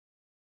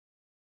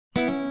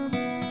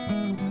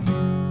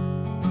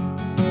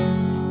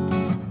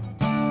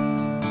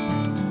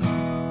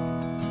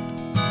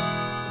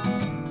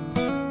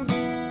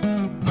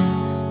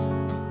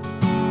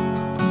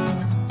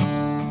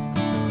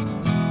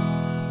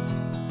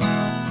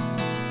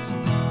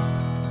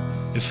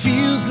It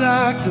feels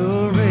like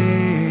the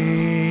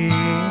rain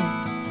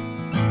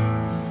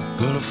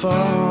gonna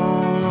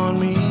fall on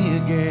me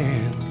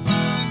again.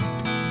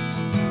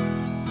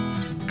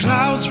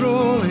 Clouds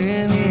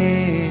rolling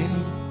in,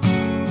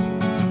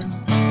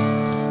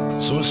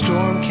 so a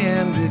storm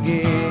can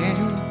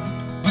begin.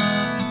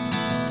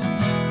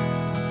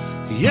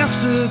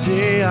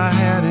 Yesterday I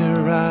had it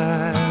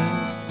right,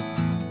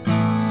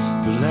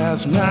 but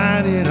last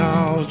night it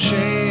all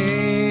changed.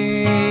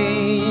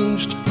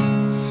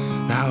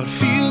 Now it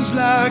feels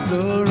like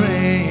the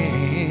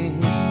rain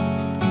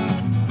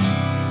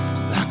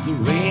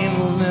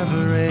will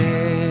never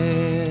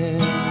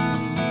end.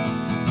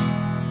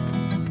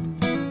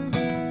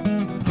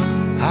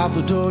 Out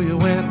the door you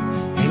went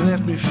and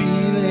left me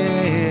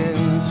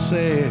feeling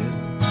sad.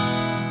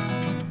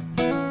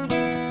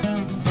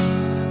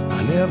 I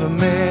never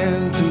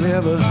meant to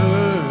ever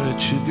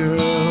hurt you,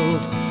 girl.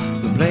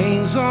 The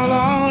blame's all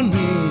on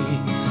me.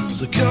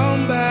 So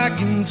come back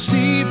and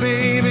see,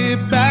 baby,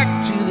 back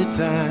to the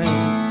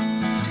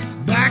time,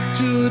 back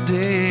to a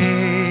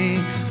day,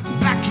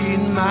 back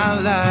in my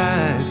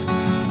life,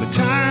 my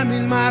time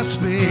in my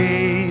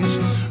space.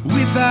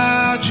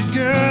 Without you,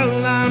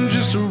 girl, I'm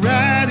just a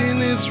rat in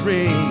this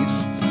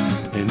race.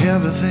 And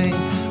everything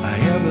I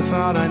ever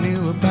thought I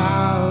knew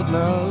about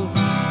love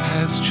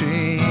has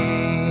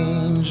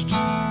changed.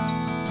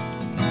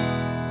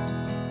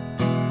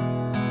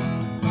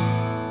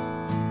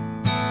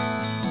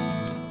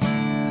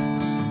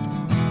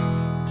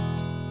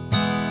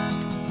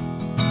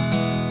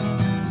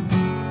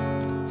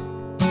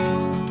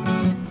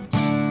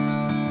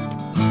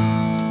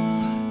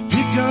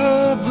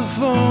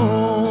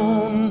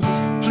 Phone,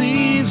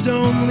 please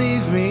don't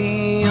leave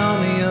me on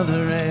the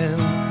other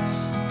end,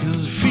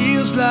 'cause it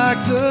feels like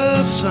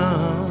the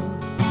sun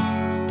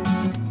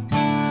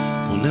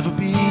will never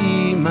be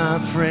my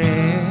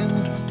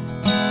friend.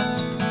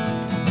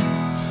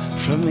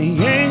 From the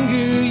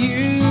anger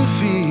you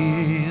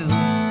feel,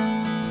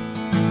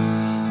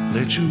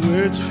 let your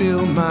words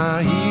fill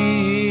my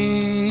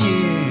ears.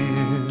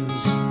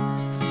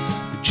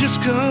 Just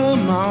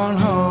come on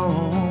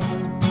home,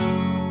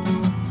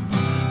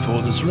 for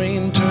this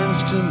rain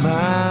turns to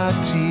my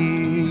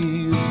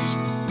tears.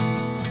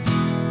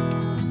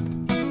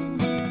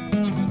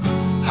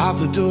 Out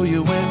the door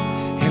you went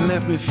and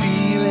left me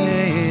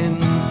feeling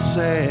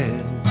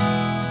sad.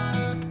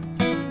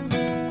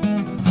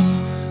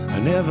 I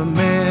never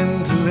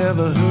meant to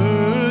ever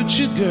hurt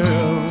you,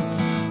 girl.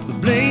 The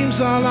blame's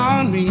all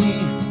on me.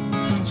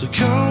 So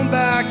come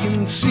back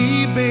and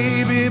see,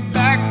 baby,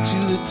 back to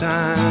the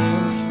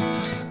times,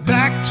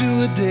 back to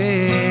a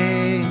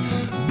day,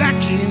 back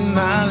in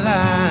my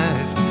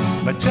life,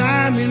 my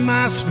time in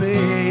my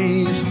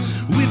space.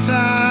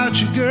 Without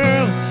you,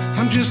 girl,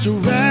 I'm just a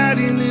rat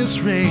in this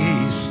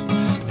race.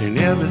 And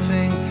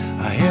everything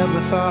I ever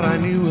thought I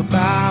knew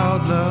about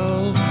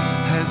love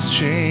has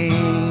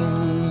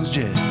changed,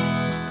 yeah.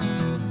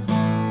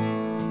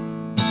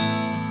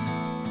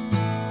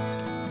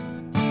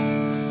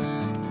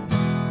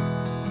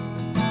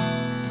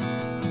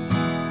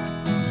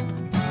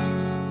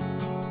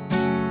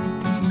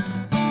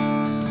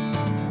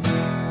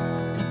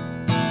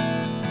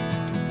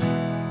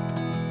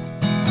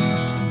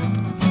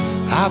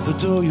 Out the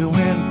door you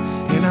went,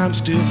 and I'm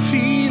still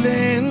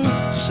feeling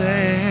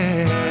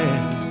sad.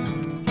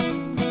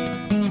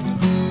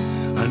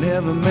 I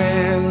never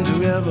meant to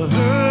ever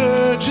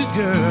hurt you,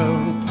 girl.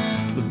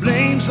 The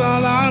blame's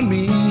all on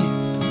me.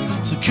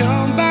 So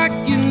come back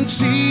and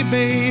see,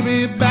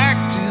 baby, back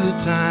to the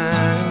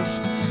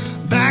times,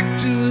 back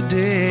to a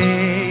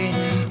day,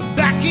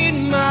 back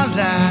in my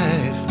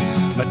life,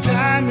 my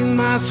time in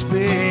my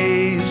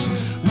space.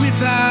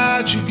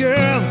 Without you,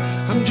 girl,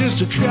 I'm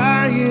just a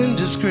crying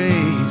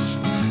disgrace.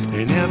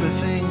 And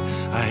everything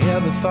I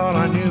ever thought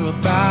I knew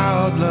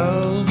about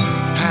love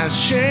has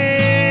changed.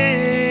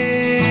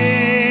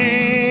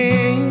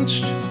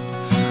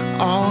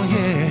 Oh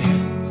yeah.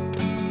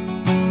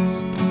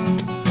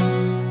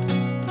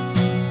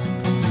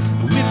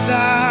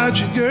 Without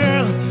you,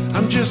 girl,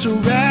 I'm just a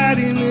rat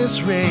in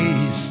this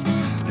race.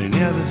 And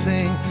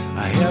everything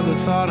I ever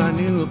thought I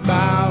knew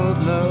about